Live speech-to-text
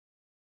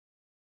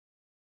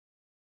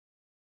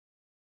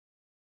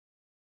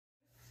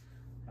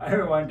Hi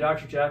everyone,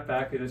 Dr. Jeff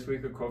back here this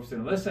week with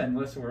Copeston. Listen,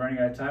 we're running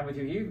out of time with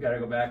you. You've got to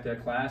go back to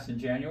class in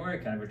January,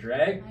 kind of a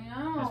drag. I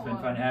know. It's been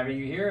fun having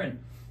you here. And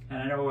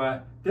I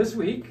know this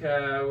week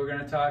we're going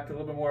to talk a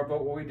little bit more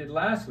about what we did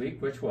last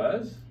week, which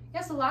was... Yeah,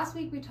 so last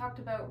week we talked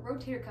about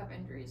rotator cuff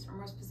injuries, or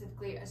more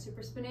specifically a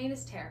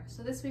supraspinatus tear.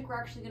 So this week we're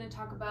actually going to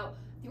talk about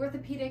the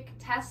orthopedic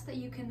test that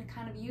you can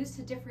kind of use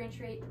to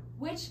differentiate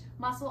which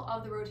muscle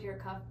of the rotator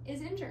cuff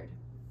is injured.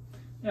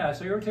 Yeah,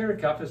 so your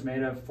rotator cuff is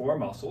made of 4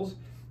 muscles.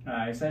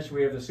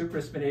 Essentially we have the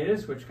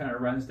supraspinatus, which kind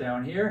of runs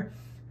down here.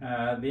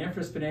 The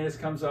infraspinatus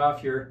comes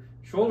off your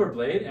shoulder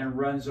blade and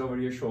runs over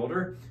to your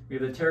shoulder. We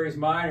have the teres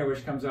minor,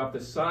 which comes off the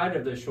side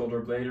of the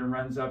shoulder blade and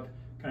runs up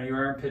kind of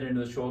your armpit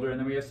into the shoulder. And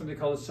then we have something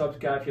called the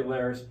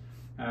subscapularis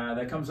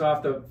that comes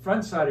off the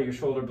front side of your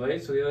shoulder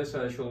blade. So the other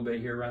side of the shoulder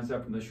blade here runs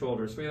up from the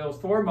shoulder. So we have those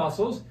 4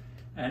 muscles.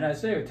 And as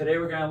I say, today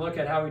we're going to look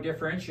at how we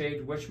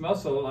differentiate which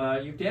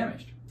muscle you've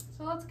damaged.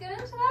 So let's get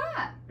into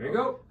that. Here you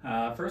go.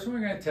 First one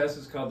we're going to test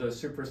is called the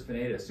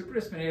supraspinatus.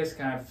 Supraspinatus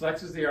kind of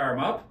flexes the arm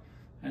up,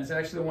 and it's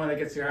actually the one that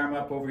gets the arm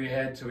up over your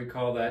head, so we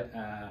call that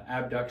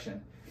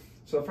abduction.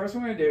 So the first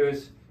one we're going to do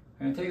is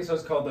I'm going to take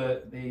what's called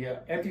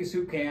the empty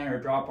soup can or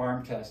drop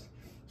arm test.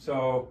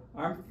 So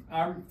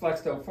arm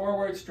flexed out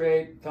forward,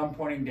 straight, thumb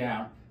pointing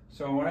down.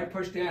 So when I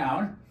push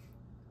down,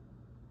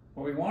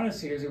 what we want to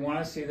see is we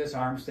want to see this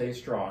arm stay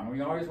strong.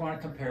 We always want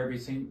to compare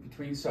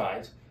between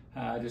sides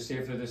to see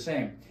if they're the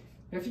same.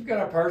 If you've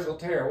got a partial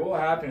tear, what will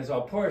happen is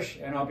I'll push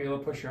and I'll be able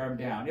to push your arm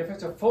down. If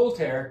it's a full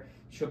tear,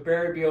 she'll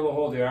barely be able to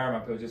hold the arm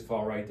up, it'll just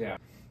fall right down.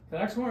 The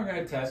next one we're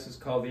going to test is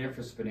called the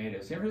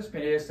infraspinatus. The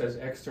infraspinatus does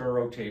external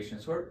rotation,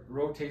 so it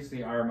rotates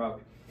the arm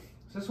up.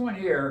 So this one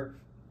here,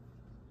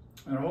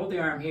 I'm going to hold the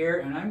arm here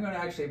and I'm going to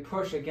actually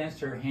push against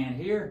her hand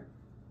here.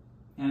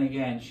 And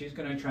again, she's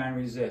going to try and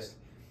resist.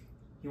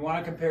 You want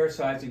to compare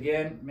sides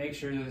again, make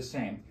sure they're the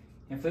same.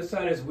 If this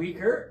side is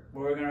weaker,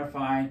 what we're going to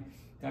find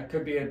that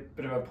could be a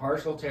bit of a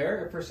partial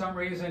tear. If for some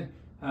reason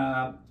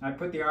I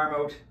put the arm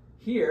out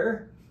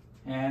here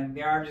and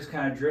the arm just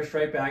kind of drifts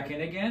right back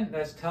in again,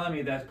 that's telling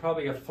me that's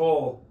probably a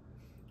full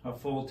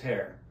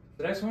tear.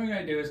 The next one we're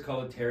going to do is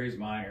called the teres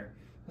minor.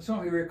 This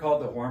one we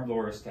called the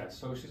Hornblower's test.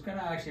 So she's going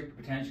to actually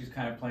pretend she's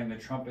kind of playing the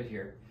trumpet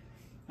here.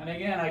 And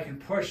again, I can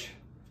push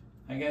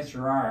against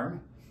her arm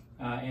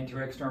into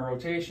external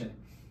rotation.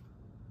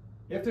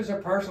 If there's a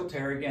partial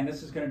tear, again,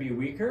 this is going to be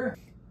weaker.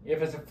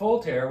 If it's a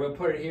full tear, we'll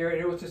put it here and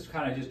it will just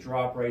kind of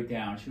drop right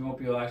down. She won't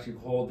be able to actually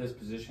hold this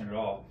position at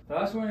all. The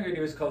last one we're going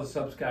to do is called the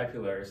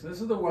subscapularis. And this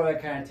is the one that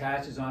kind of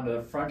attaches onto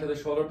the front of the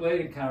shoulder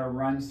blade and kind of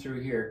runs through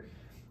here.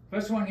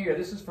 This one here,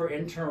 this is for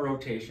internal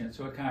rotation,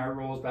 so it kind of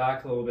rolls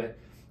back a little bit.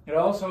 It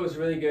also is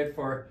really good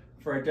for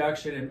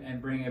adduction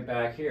and bringing it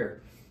back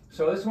here.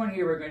 So this one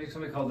here, we're going to do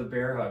something called the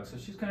bear hug. So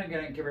she's kind of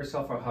going to give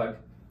herself a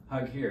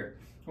hug here.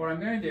 What I'm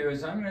going to do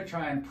is I'm going to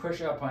try and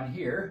push up on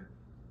here.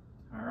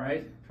 All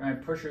right, try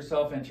and push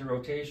yourself into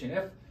rotation.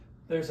 If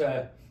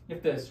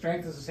the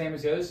strength is the same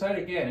as the other side,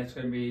 again, it's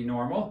going to be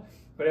normal.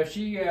 But if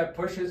she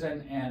pushes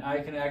and I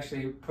can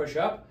actually push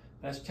up,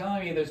 that's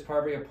telling me there's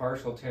probably a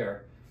partial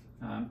tear.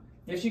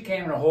 If she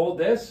came to hold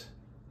this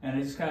and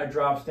it just kind of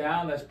drops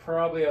down, that's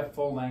probably a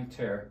full-length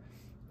tear.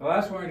 The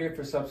last one we do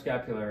for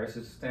subscapularis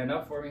is stand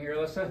up for me here,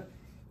 Alyssa.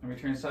 Let me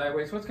turn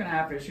sideways. What's going to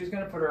happen is she's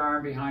going to put her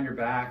arm behind her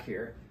back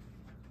here,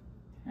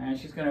 and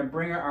she's going to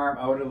bring her arm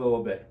out a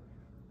little bit.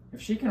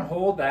 If she can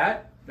hold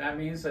that, that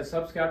means that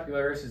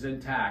subscapularis is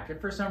intact.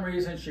 If for some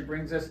reason she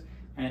brings this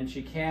and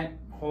she can't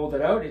hold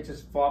it out, it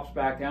just flops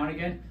back down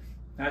again,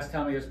 that's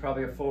telling me there's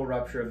probably a full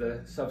rupture of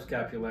the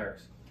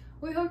subscapularis.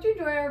 We hope you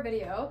enjoy our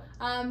video.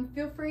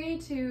 Feel free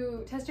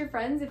to test your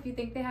friends if you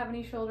think they have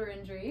any shoulder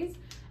injuries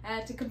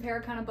to compare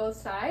kind of both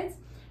sides.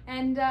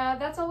 And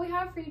that's all we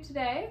have for you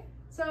today.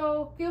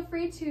 So feel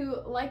free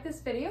to like this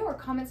video or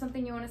comment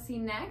something you want to see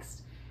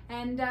next.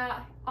 And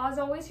as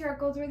always here at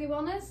Goldsworthy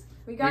Wellness,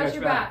 we got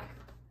your back.